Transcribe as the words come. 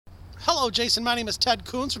Hello, Jason. My name is Ted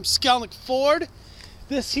Coons from Skalnek Ford.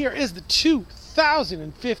 This here is the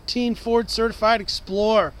 2015 Ford Certified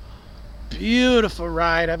Explorer. Beautiful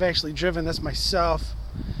ride. I've actually driven this myself.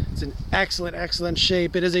 It's in excellent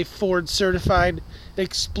shape. It is a Ford Certified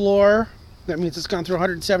Explorer. That means it's gone through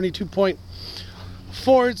 172-point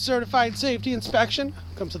Ford Certified Safety Inspection.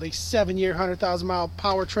 Comes with a 7-year, 100,000-mile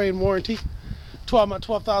powertrain warranty. 12-month,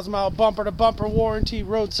 12,000-mile bumper-to-bumper warranty.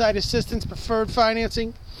 Roadside assistance, preferred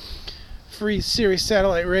financing. Free Sirius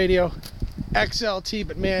satellite radio. XLT,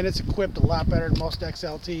 but man, it's equipped a lot better than most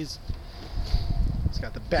XLTs. It's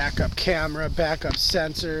got the backup camera, backup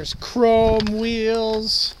sensors, chrome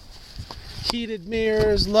wheels, heated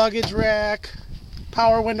mirrors, luggage rack,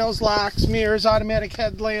 power windows, locks, mirrors, automatic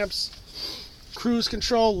headlamps, cruise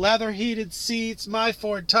control, leather heated seats, My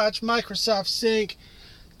Ford Touch, Microsoft Sync,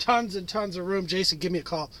 tons and tons of room. Jason, give me a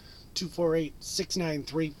call,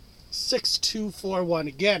 248-693-6241.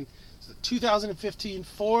 Again, it's the 2015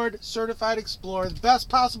 Ford Certified Explorer, the best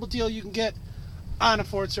possible deal you can get on a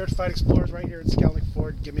Ford Certified Explorer is right here at Skalnek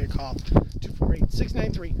Ford. Give me a call,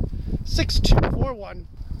 248-693-6241.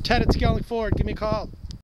 Ted at Skalnek Ford, give me a call.